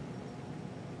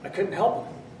 I couldn't help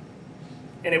him.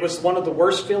 And it was one of the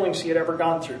worst feelings he had ever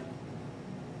gone through.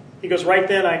 He goes, right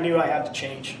then I knew I had to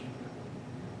change.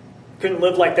 Couldn't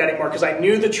live like that anymore because I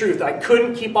knew the truth. I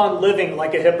couldn't keep on living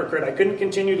like a hypocrite. I couldn't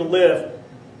continue to live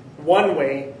one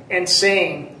way and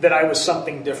saying that I was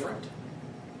something different.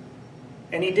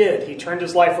 And he did. He turned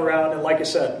his life around, and like I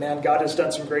said, man, God has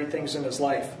done some great things in his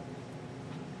life.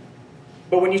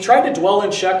 But when you try to dwell in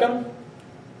Shechem,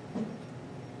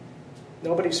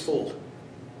 nobody's fooled.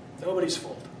 Nobody's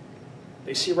fooled.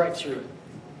 They see right through it.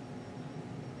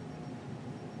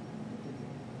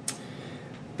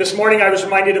 This morning I was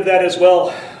reminded of that as well.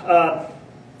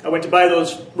 I went to buy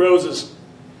those roses.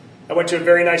 I went to a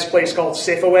very nice place called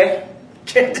Safeway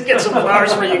to get some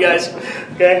flowers for you guys.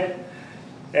 Okay,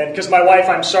 And because my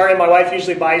wife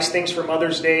usually buys things for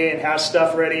Mother's Day and has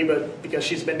stuff ready, but because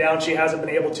she's been down, she hasn't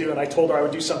been able to. And I told her I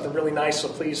would do something really nice, so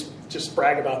please just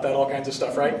brag about that, all kinds of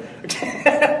stuff, right?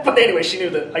 But anyway, she knew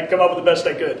that I'd come up with the best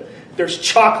I could. There's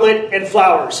chocolate and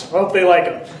flowers. I hope they like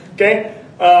them. Okay?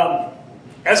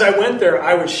 As I went there,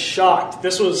 I was shocked.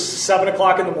 This was 7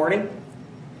 o'clock in the morning.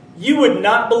 You would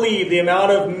not believe the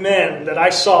amount of men that I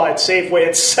saw at Safeway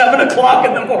at 7 o'clock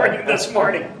in the morning this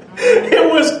morning.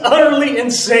 It was utterly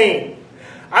insane.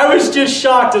 I was just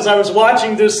shocked as I was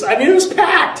watching this. I mean, it was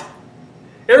packed.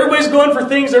 Everybody's going for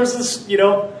things. There was this,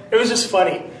 it was just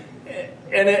funny.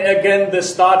 And again,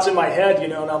 this thought's in my head,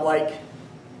 and I'm like,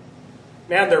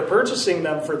 man, they're purchasing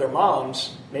them for their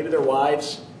moms, maybe their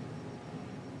wives.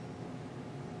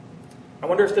 I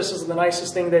wonder if this is the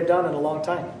nicest thing they've done in a long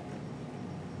time.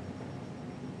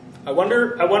 I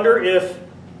wonder if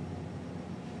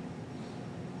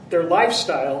their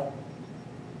lifestyle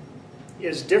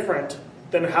is different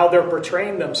than how they're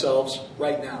portraying themselves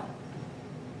right now.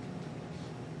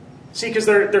 See, because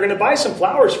they're going to buy some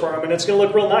flowers for them, and it's going to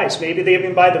look real nice. Maybe they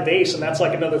even buy the vase, and that's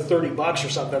like another $30 or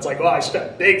something. That's like, oh, I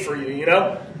spent big for you,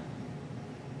 And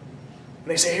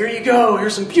they say, here you go.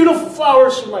 Here's some beautiful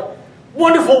flowers from my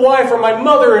wonderful wife or my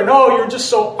mother, and oh, you're just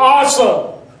so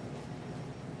awesome.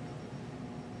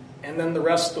 And then the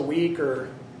rest of the week or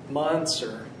months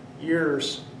or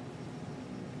years,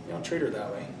 you don't treat her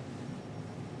that way.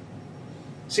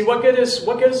 See, what good is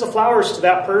the flowers to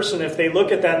that person if they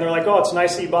look at that and they're like, oh, it's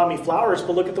nice that you bought me flowers,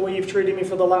 but look at the way you've treated me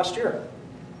for the last year.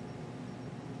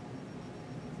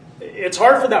 It's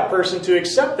hard for that person to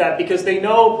accept that because they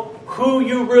know who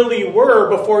you really were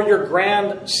before your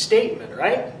grand statement,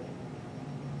 right?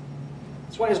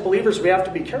 That's why as believers we have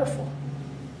to be careful.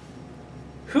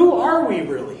 Who are we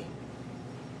really?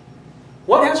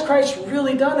 What has Christ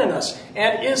really done in us?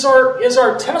 And is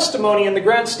our testimony and the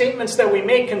grand statements that we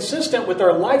make consistent with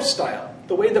our lifestyle,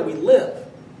 the way that we live?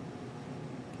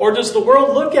 Or does the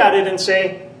world look at it and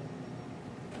say,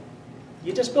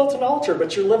 you just built an altar,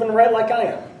 but you're living right like I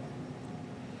am?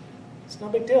 It's no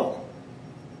big deal.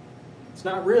 It's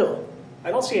not real. I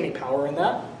don't see any power in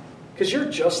that because you're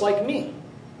just like me.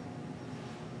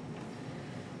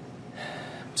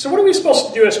 So what are we supposed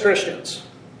to do as Christians?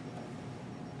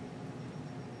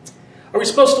 Are we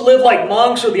supposed to live like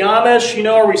monks or the Amish?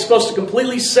 Are we supposed to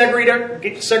completely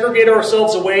segregate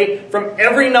ourselves away from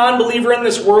every non-believer in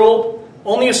this world,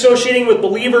 only associating with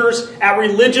believers at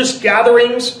religious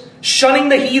gatherings, shunning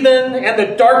the heathen and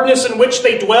the darkness in which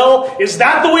they dwell? Is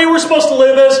that the way we're supposed to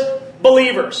live as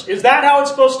believers? Is that how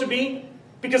it's supposed to be?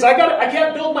 Because I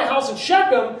can't build my house in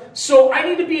Shechem, so I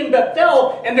need to be in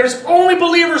Bethel, and there's only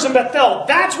believers in Bethel.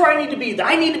 That's where I need to be.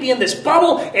 I need to be in this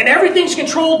bubble, and everything's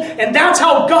controlled, and that's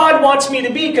how God wants me to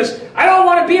be, because I don't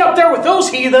want to be up there with those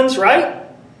heathens, right?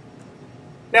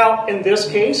 Now, in this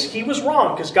case, he was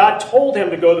wrong, because God told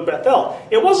him to go to Bethel.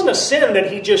 It wasn't a sin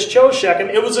that he just chose Shechem.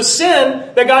 It was a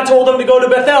sin that God told him to go to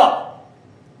Bethel.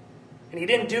 And he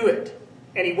didn't do it.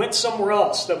 And he went somewhere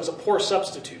else that was a poor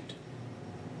substitute.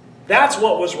 That's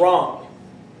what was wrong.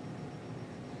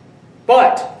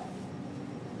 But,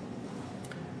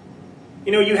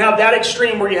 you have that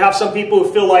extreme where you have some people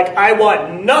who feel like, I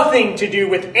want nothing to do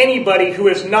with anybody who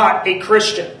is not a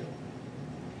Christian.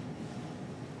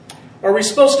 Are we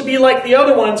supposed to be like the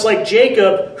other ones, like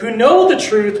Jacob, who know the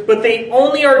truth, but they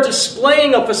only are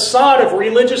displaying a facade of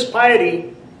religious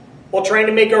piety while trying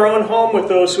to make our own home with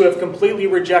those who have completely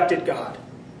rejected God?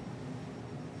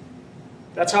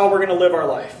 That's how we're going to live our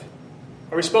life.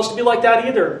 Are we supposed to be like that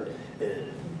either?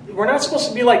 We're not supposed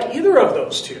to be like either of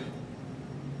those two.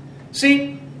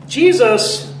 See,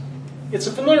 Jesus, it's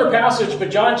a familiar passage, but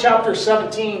John chapter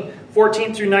 17,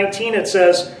 14 through 19, it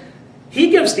says, he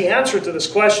gives the answer to this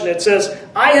question. It says,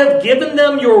 I have given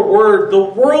them your word. The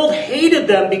world hated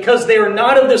them because they are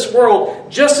not of this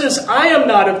world, just as I am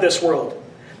not of this world.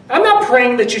 I'm not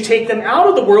praying that you take them out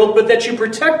of the world, but that you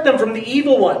protect them from the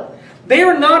evil one. They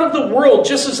are not of the world,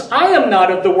 just as I am not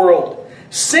of the world.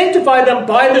 Sanctify them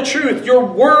by the truth. Your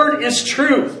word is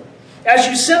truth. As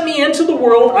you sent me into the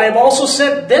world, I have also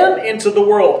sent them into the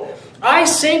world. I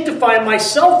sanctify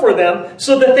myself for them,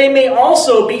 so that they may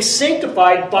also be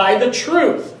sanctified by the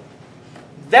truth.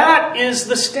 That is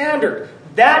the standard.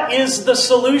 That is the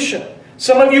solution.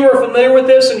 Some of you are familiar with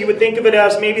this, and you would think of it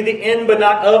as maybe the in but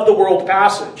not of the world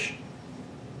passage.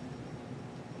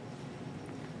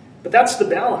 But that's the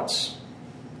balance.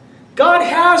 God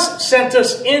has sent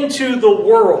us into the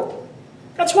world.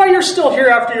 That's why you're still here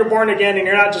after you're born again and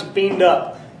you're not just beamed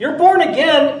up. You're born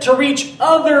again to reach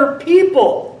other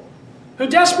people who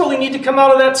desperately need to come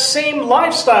out of that same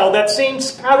lifestyle, that same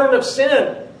pattern of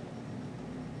sin.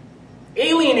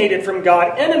 alienated from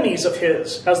God, enemies of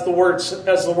His, as the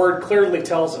word clearly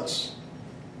tells us.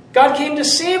 God came to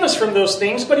save us from those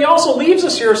things, but He also leaves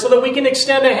us here so that we can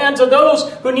extend a hand to those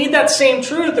who need that same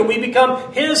truth, and we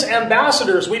become His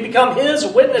ambassadors. We become His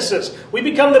witnesses. We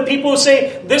become the people who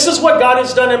say, this is what God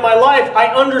has done in my life.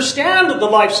 I understand the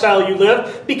lifestyle you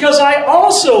live because I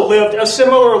also lived a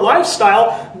similar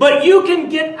lifestyle, but you can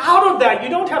get out of that. You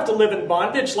don't have to live in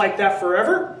bondage like that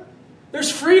forever. There's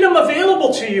freedom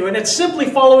available to you, and it's simply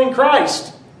following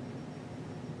Christ.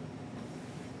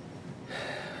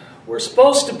 We're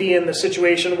supposed to be in the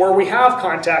situation where we have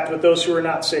contact with those who are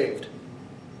not saved.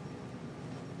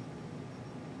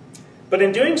 But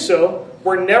in doing so,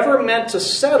 we're never meant to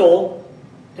settle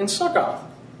in Succoth.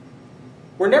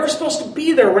 We're never supposed to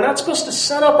be there. We're not supposed to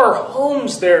set up our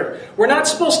homes there. We're not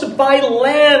supposed to buy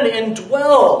land and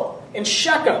dwell in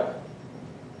Shechem.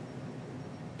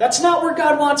 That's not where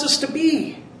God wants us to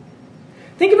be.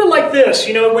 Think of it like this,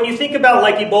 when you think about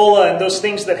like Ebola and those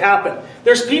things that happen.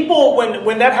 There's people,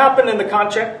 when that happened in the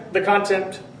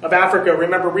continent of Africa,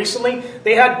 remember recently,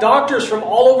 they had doctors from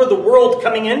all over the world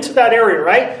coming into that area,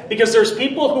 right? Because there's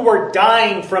people who are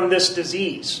dying from this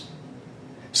disease.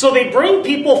 So they bring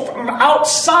people from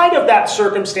outside of that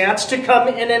circumstance to come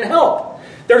in and help.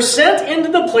 They're sent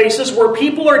into the places where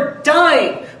people are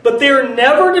dying, but they're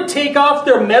never to take off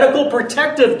their medical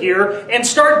protective gear and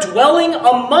start dwelling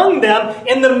among them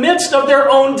in the midst of their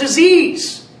own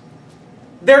disease.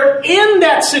 They're in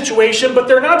that situation, but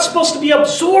they're not supposed to be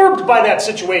absorbed by that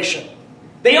situation.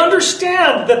 They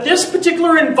understand that this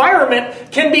particular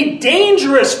environment can be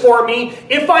dangerous for me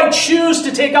if I choose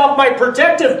to take off my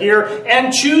protective gear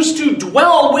and choose to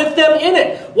dwell with them in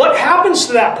it. What happens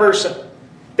to that person?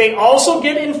 They also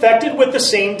get infected with the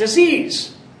same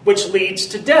disease, which leads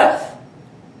to death.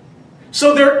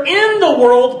 So they're in the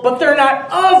world, but they're not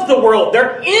of the world.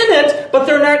 They're in it, but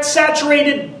they're not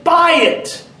saturated by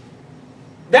it.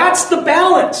 That's the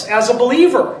balance as a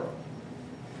believer.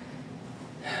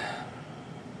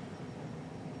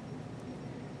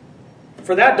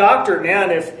 For that doctor,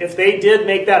 man, if they did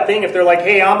make that thing, if they're like,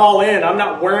 hey, I'm all in, I'm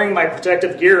not wearing my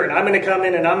protective gear, and I'm going to come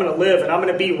in and I'm going to live, and I'm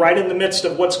going to be right in the midst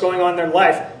of what's going on in their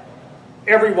life,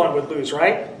 everyone would lose,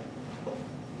 right?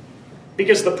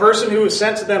 Because the person who was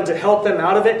sent to them to help them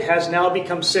out of it has now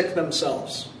become sick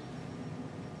themselves.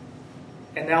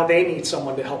 And now they need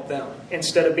someone to help them,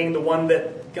 instead of being the one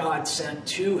that God sent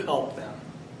to help them.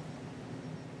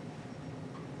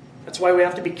 That's why we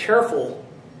have to be careful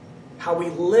how we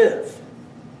live.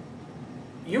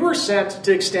 You were sent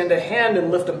to extend a hand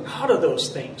and lift them out of those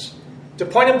things. To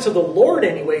point them to the Lord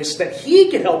anyways, so that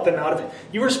He could help them out of it.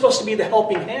 You were supposed to be the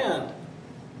helping hand.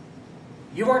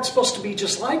 You aren't supposed to be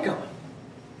just like them.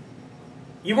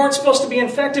 You weren't supposed to be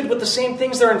infected with the same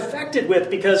things they're infected with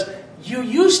because you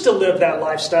used to live that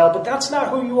lifestyle, but that's not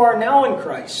who you are now in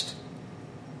Christ.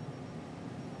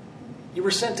 You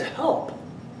were sent to help.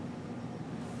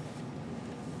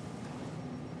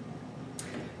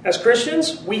 As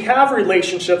Christians, we have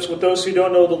relationships with those who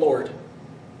don't know the Lord.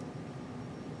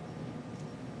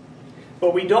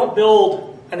 But we don't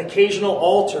build an occasional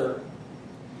altar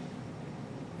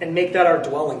and make that our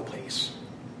dwelling place.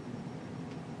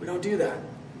 We don't do that.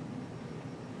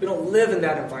 We don't live in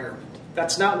that environment.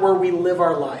 That's not where we live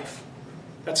our life.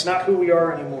 That's not who we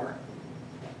are anymore.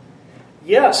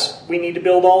 Yes, we need to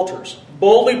build altars,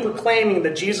 boldly proclaiming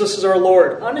that Jesus is our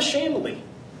Lord, unashamedly.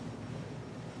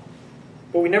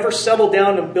 But we never settle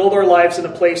down and build our lives in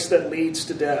a place that leads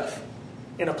to death,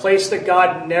 in a place that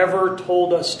God never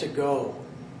told us to go.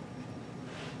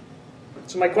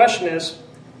 So my question is,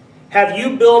 have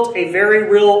you built a very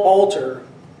real altar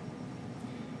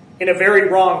in a very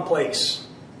wrong place?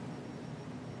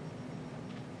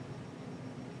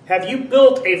 Have you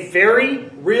built a very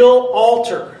real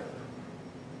altar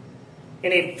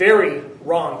in a very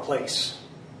wrong place?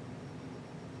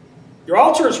 Your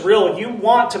altar is real. You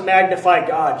want to magnify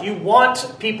God. You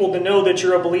want people to know that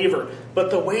you're a believer. But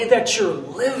the way that you're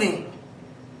living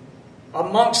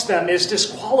amongst them is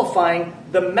disqualifying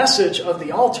the message of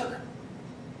the altar.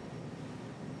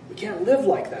 We can't live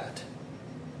like that.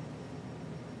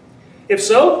 If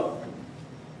so,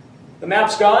 the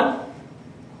map's gone.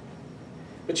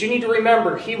 But you need to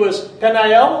remember, he was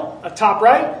Peniel, top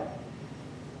right.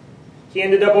 He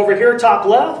ended up over here, top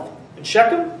left, in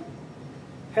Shechem.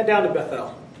 Head down to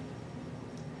Bethel.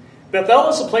 Bethel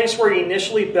is the place where he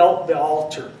initially built the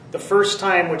altar. The first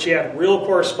time which he had real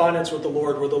correspondence with the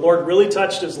Lord, where the Lord really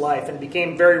touched his life and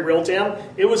became very real to him.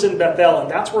 It was in Bethel, and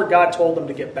that's where God told him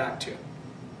to get back to.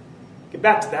 Get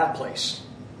back to that place.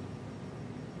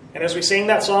 And as we sang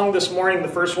that song this morning, the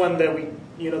first one that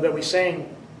we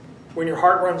sang, when your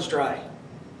heart runs dry,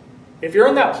 If you're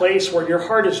in that place where your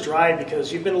heart is dry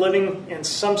because you've been living in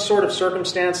some sort of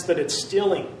circumstance that it's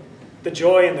stealing the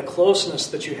joy and the closeness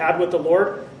that you had with the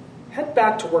Lord, head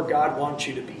back to where God wants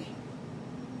you to be.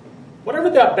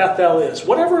 Whatever that Bethel is,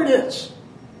 whatever it is,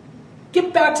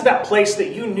 get back to that place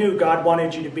that you knew God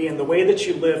wanted you to be in, the way that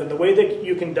you live and the way that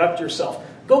you conduct yourself.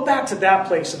 Go back to that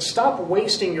place and stop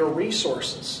wasting your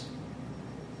resources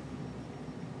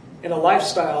in a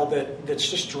lifestyle that's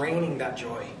just draining that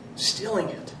joy, stealing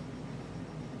it.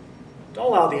 Don't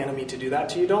allow the enemy to do that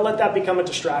to you. Don't let that become a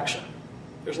distraction.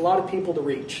 There's a lot of people to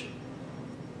reach.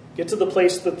 Get to the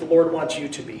place that the Lord wants you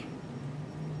to be.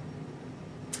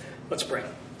 Let's pray.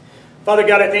 Father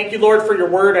God, I thank you, Lord, for your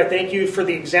word. I thank you for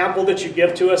the example that you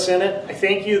give to us in it. I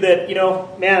thank you that,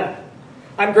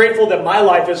 I'm grateful that my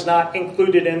life is not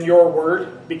included in your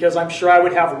word, because I'm sure I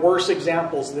would have worse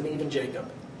examples than even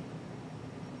Jacob.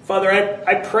 Father,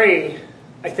 I pray,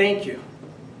 I thank you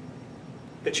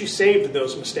that you saved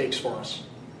those mistakes for us.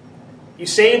 You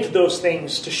saved those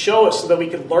things to show us so that we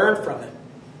could learn from it.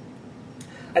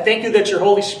 I thank you that your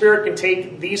Holy Spirit can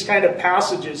take these kind of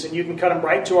passages and you can cut them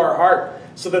right to our heart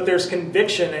so that there's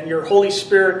conviction and your Holy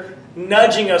Spirit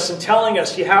nudging us and telling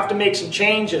us you have to make some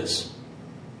changes.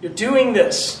 You're doing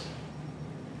this.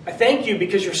 I thank you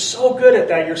because you're so good at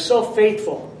that. You're so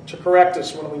faithful to correct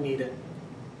us when we need it.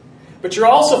 But you're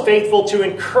also faithful to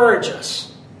encourage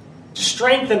us, to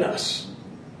strengthen us,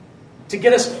 to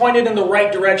get us pointed in the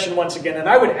right direction once again. And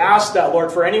I would ask that,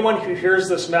 Lord, for anyone who hears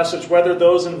this message, whether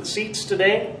those in the seats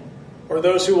today or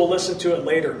those who will listen to it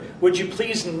later, would you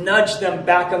please nudge them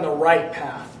back on the right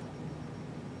path?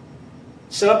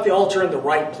 Set up the altar in the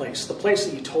right place, the place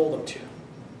that you told them to.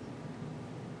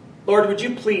 Lord, would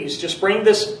you please just bring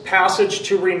this passage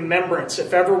to remembrance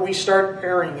if ever we start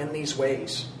erring in these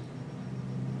ways.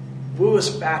 Woo us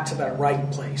back to that right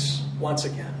place once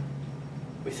again.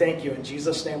 We thank you. In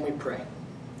Jesus' name we pray.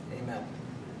 Amen.